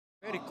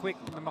very quick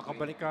na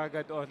makabalik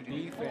agad on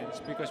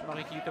defense because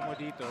makikita mo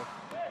dito,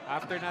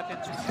 after natin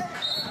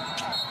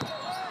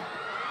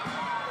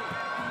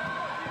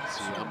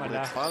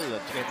kaya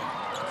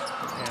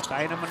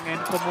tayo naman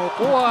ngayon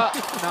kumukuha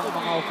ng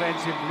mga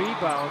offensive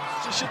rebounds.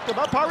 Shoot ka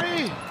ba,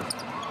 pare?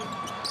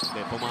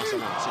 Okay, pumasa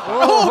lang.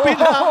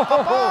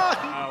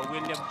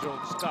 William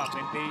Jones stop,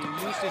 and they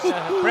use this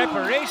as a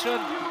preparation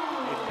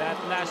in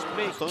that last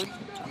play.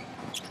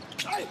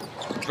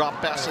 Drop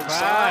pass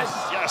inside.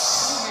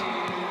 Yes!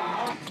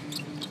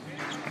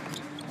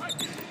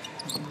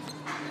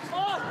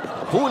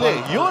 Huli,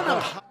 yun ang...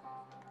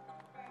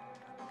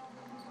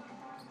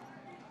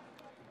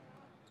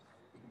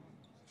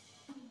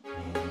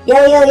 Yo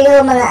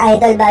mga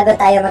idol, bago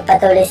tayo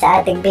magpatuloy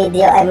sa ating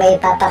video ay may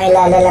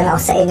ipapakilala lang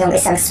ako sa inyong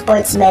isang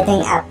sports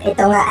betting app.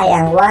 Ito nga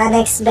ay ang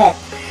 1xBet.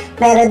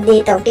 Meron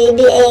dito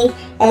PBA,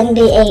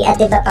 NBA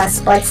at iba pang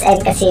sports and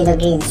casino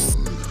games.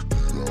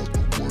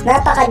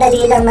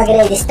 Napakadali lang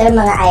mag-register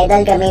mga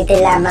idol,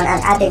 gamitin lamang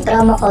ang ating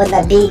promo code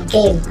na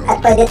BIGGAME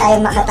at pwede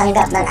tayong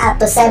makatanggap ng up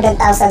to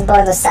 7,000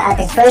 bonus sa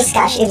ating first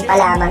cash in pa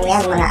lamang yan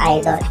mga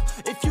idol.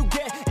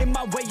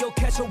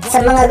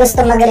 Sa mga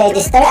gusto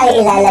mag-register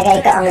ay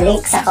ilalagay ko ang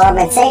link sa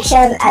comment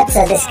section at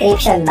sa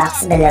description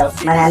box below.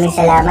 Maraming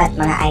salamat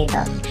mga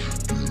idol.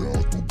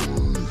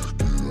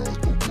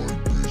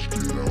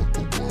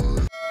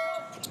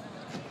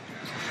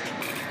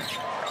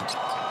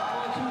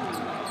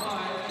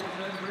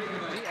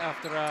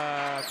 After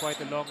quite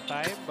a long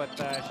time, but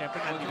syempre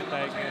nandito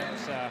tayo ngayon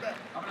sa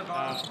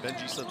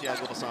Benji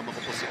Santiago, kasama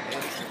ko po si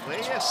Enzo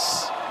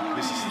Reyes.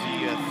 This is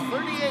the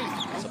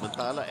 38th.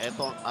 Samantala,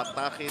 ito ang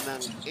atake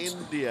ng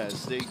India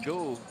as they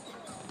go.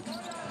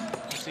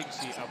 Si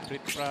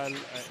Amrit Pral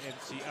and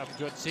si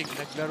Amjot Singh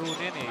naglaro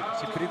din eh.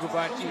 Si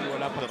Prigovaci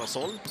wala pa.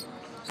 Rasol.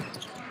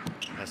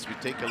 As we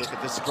take a look at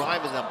this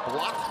drive and that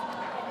block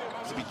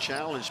to be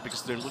challenged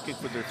because they're looking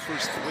for their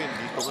first win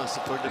dito nga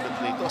sa tournament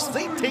na ito. As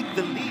they take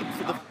the lead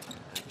for the...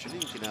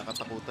 Actually, yung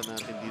kinakatakutan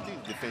natin dito,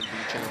 yung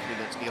defending champion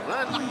ng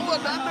Iran.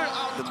 Another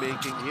out the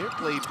making here.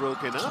 Play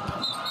broken up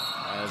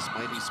as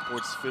Mighty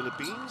Sports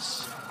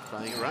Philippines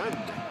trying around.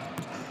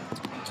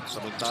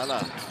 Samantala,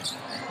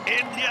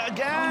 India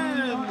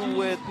again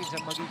with sa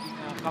magiging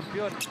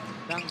kampiyon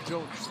ng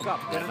Jones Cup.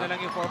 Pero na lang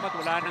yung format,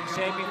 wala nang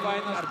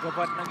semifinals.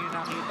 Argabat nang yung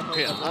nakita ko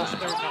sa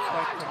poster na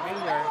quite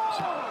familiar.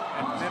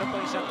 At meron pa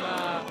isang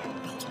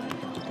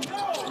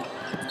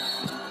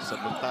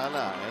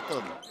Samantala, eto.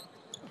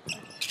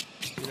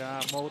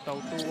 Sila Mo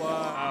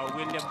Tautua,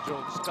 William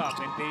Jones Cup,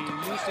 and they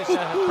use this as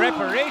a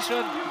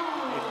preparation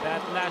in that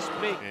last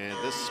play. And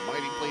this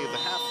mighty play of the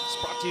half is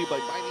brought to you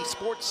by Mighty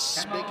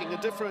Sports, making a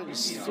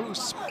difference through...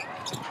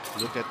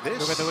 Look at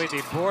this. Look at the way they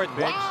board,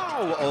 Bex.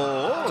 Wow!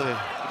 Oh!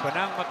 Iba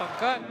na ang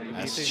matangkad.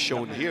 As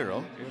shown here,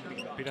 oh.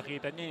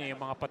 Pinakita niya yung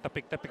mga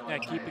patapik-tapik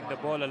niya, keeping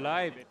the ball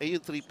alive. Eh,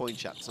 yung 3-point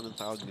shots, anong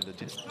tawag nila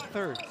dyan?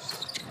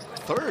 Thirds.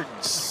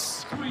 Thirds!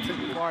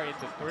 Far in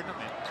the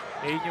tournament.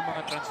 Eh, yun yung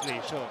mga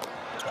translation.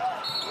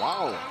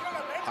 Wow!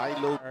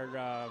 High-low.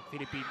 Our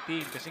Philippine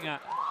team. Kasi nga,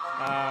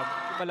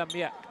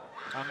 malamya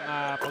ang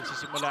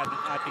pagsisimula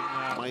ng ating...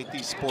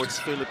 Mighty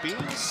Sports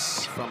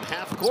Philippines from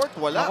half court.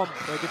 Wala.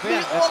 Pwede pa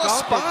yan.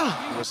 That's counted.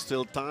 There was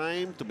still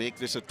time to make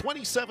this a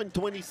 27-23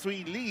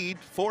 lead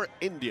for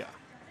India.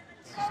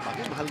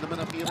 Bakit mahal naman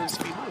ang appearance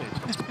fee mo eh.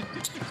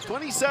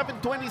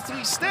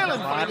 27-23 still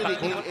and finally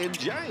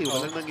enjoy.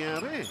 Walang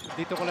nangyari.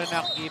 Dito ko lang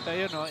nakikita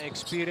yun, no?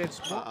 Experience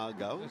mo.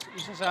 Maagaw.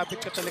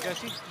 Isasabit ka talaga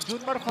si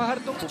Junmar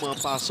Fajardo.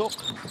 Pumapasok.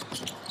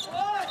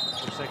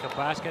 Looks like a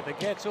basket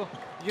again. So,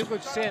 you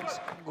could sense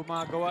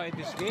gumagawa in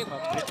this game.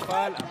 Ang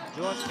Britpal, ang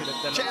John, sila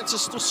dalawa.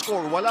 Chances to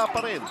score. Wala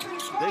pa rin.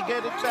 They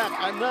get it back.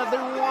 Another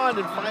one.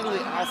 And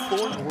finally,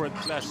 Althorn.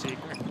 World-class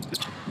seeker.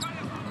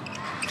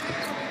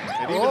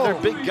 And even their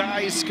big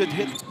guys could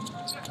hit.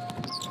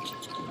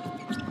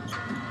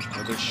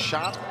 Another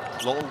shot,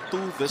 low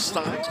two this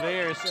time.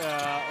 Players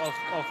of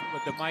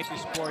the Mighty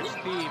Sports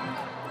team.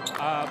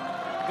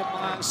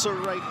 Answer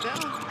right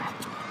now.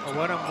 Oh,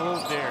 what a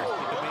move there.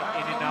 Ito may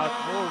in and out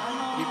move.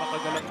 Hindi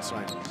makagalang.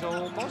 Right.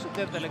 So most of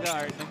them talaga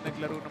are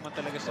naglaro naman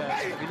talaga sa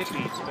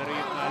Philippines. Pero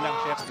yun nga lang,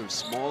 chef. They're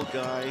small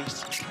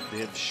guys.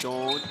 They have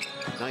shown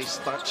nice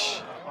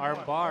touch.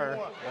 Arm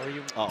bar or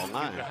yung... Oo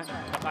nga.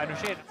 Nakaano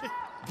siya.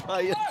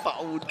 Bayan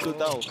paud ko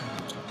daw.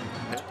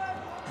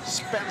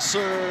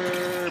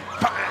 Spencer.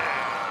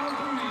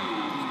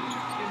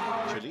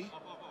 Actually,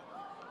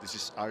 this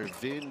is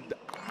AGAD.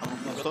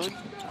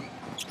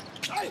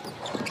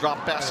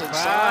 Drop pass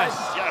inside.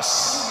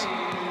 Yes.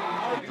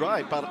 Good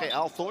drive para kay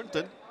Al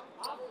Thornton.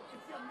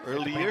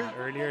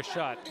 Earlier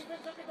shot.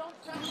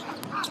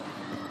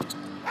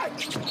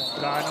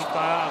 Gaano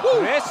ka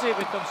aggressive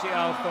itong si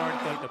Al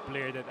Thornton, the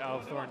player that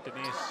Al Thornton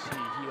is.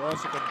 He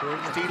also can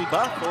burn. Steal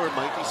ba for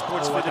Mighty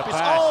Sports Philippines?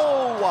 Pass.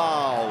 Oh,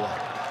 wow!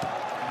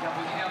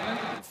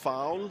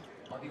 Foul.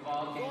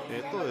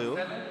 Ito eh.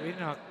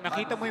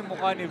 Nakita mo yung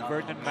mukha ni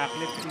Vernon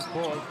McLean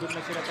ball. Doon na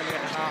sila talaga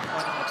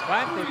nakakakuha ng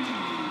advantage.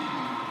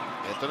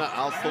 Ito na,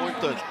 Al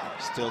Thornton.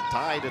 Still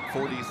tied at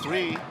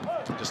 43.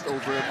 Just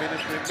over a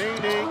minute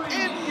remaining.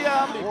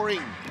 India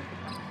pouring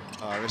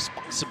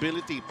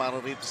responsibility para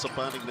rito sa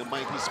panig ng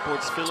Mighty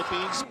Sports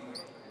Philippines.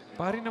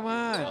 Pare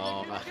naman.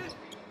 Oo nga.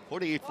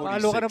 48-46.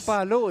 Palo ka ng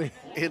palo eh.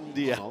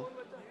 India.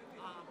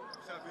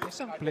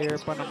 Isang player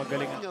pa na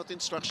magaling.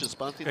 Instructions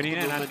pa.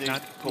 Kanina Tinutulungan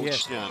yung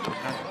coach niya.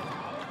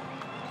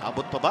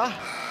 Abot pa ba?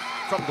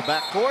 From the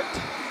backcourt.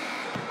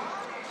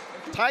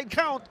 Tied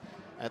count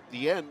at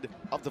the end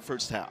of the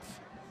first half.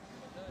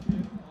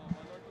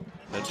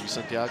 Benji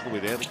Santiago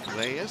with Eric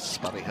Reyes.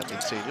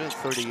 Parehatin sa inyo.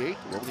 38.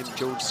 William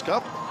Jones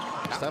Cup.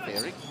 Stop,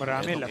 Eric.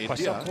 Marami.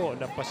 Lampasan po.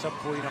 Lampasan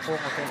po yung akong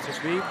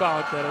offensive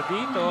rebound. Pero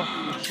dito,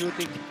 yung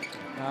shooting,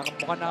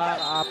 mukhang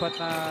nakaka-apat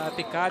na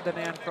tikada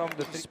na yan from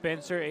the three.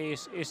 Spencer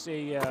is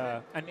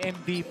an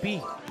MVP.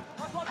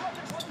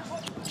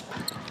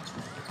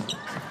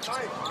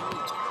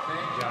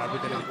 Grabe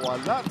talaga.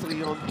 Wala.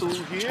 3-on-2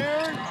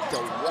 here.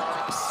 The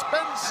walk.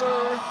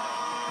 Spencer.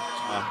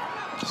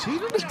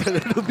 Sino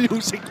nagdala ng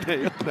music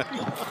na yun?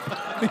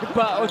 May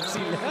baon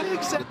sila.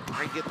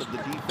 Target of the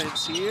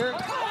defense here.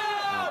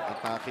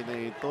 Atake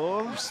na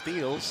ito.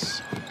 Steals.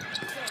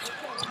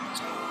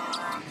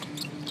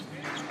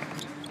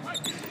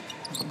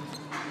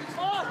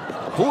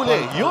 Huli.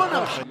 Yun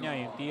ang kanya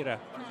yung tira.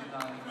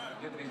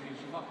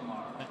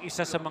 Ng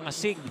isa sa mga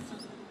sing.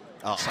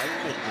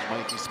 Assignment ng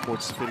Mighty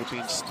Sports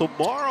Philippines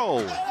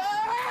tomorrow.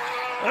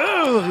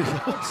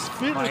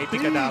 Mighty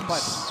ka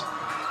dapat.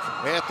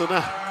 Eto na.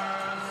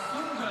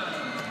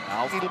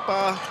 Outfield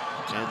pa.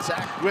 And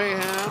Zach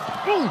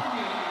Graham.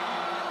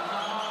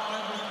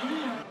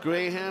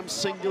 Graham,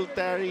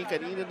 Singletary.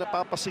 Kanina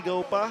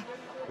napapasigaw pa.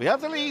 We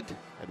have the lead.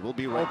 And we'll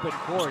be right. Open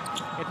court.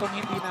 Itong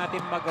hindi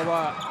natin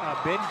magawa,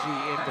 Benji,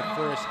 in the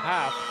first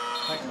half.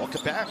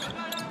 Welcome back.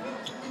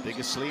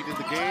 Biggest lead in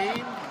the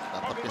game.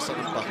 Tatapisan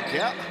ng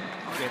bahagya.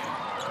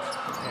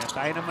 Kaya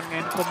tayo naman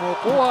ngayon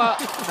kumukuha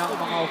ng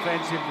mga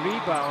offensive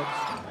rebounds.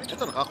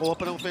 Ito, nakakuha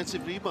pa ng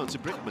offensive rebound si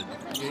Brickman.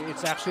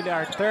 It's actually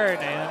our turn.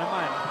 Ayun na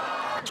naman.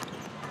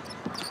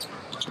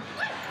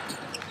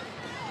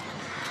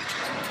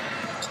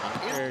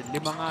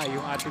 Lima nga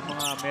yung ating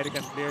mga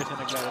American players na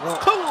naglalaro.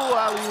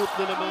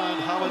 𝐒𝐈𝐓𝐄 na naman.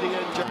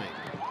 𝐒𝐈𝐊𝐄𝐈𝐓.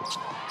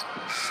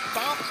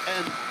 Stop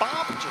and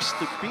pop just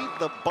to beat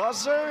the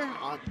buzzer.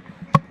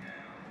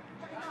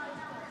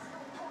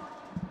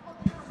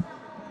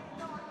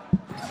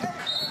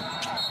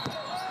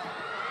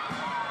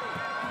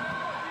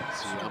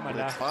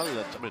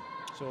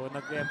 So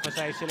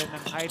nag-emphasize sila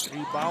ng height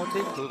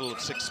rebounding. Total of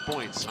 6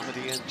 points.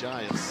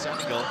 𝐒𝐈𝐊𝐄𝐈 of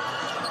Senegal.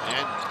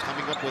 And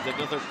coming up with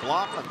another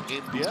block on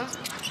India.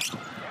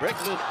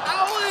 Brickman,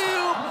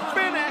 alley-oop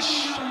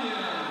finish!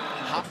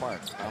 Hot part.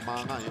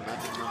 Tama nga yung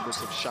ating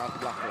numbers of shot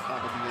block for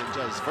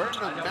𝐒𝐈𝐊𝐄𝐈.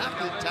 Vernon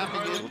Macklin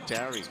tapping in.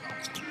 Terry.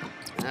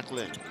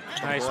 Macklin.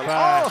 Nice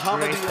pass.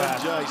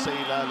 𝐒𝐈𝐊𝐄𝐈 sa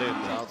ilalim.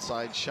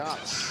 Outside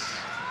shots.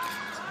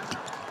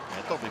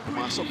 Ito, may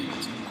pumasok.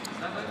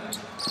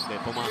 May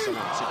pumasok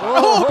na.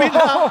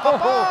 Pinaka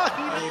pa!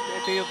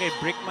 Ito yung kay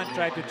Brickman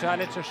tried to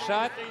challenge a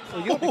shot.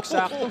 O yun,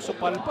 eksakto.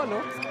 Supalpal,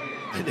 oh.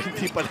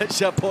 Hindi pala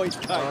siya point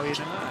guard. Oh, yun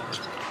na.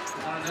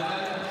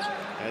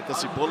 Ito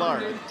si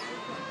Bullard.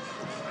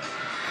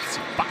 Si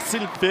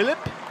Basil Philip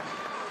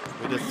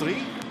with a 3.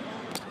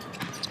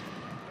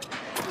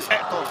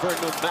 Ito,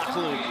 Vernon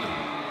Macklin.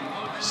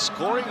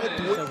 Scoring it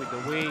with the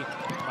way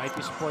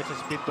Mighty Sports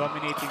has been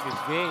dominating this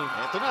game.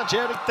 Ito na,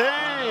 𝐂𝐿𝐴.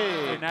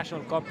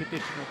 International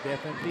competition will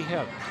definitely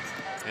help.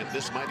 And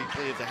this mighty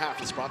play of the half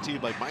is brought to you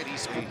by Mighty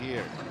Sport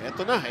here.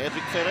 Ito na,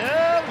 Edric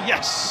Ferrer.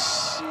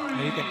 Yes!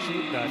 He can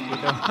shoot that.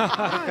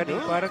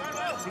 Kanina parang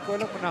hindi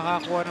ko alam kung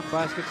nakakuha ng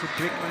basket si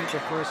Brickman in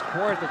the first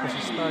quarter kasi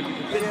started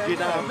to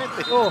ginamit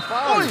eh. Oh,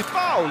 foul! Oy,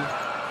 foul!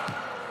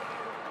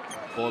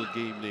 Ball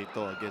game na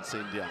ito against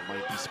India,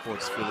 Mighty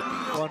Sports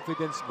Philippines.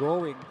 Confidence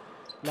going.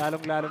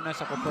 Lalong-lalo na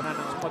sa koponan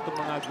ng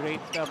mga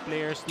great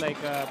players like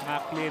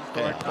MACLAIM,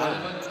 Thornton.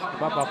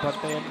 Diba,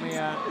 papantayan mo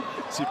yan.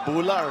 Si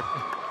Bullard.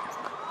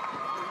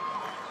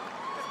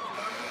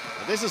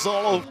 And this is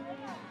all over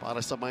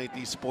para sa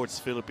Mighty Sports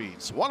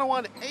Philippines.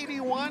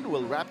 101-81.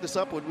 We'll wrap this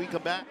up when we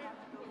come back.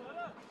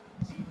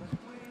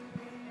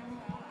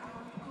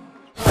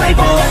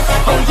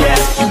 Oh yeah,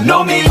 you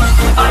know me.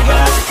 I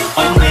have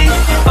only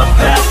a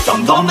path.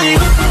 I'm lonely,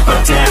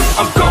 but damn,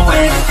 I'm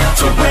going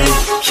to win.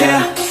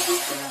 Yeah.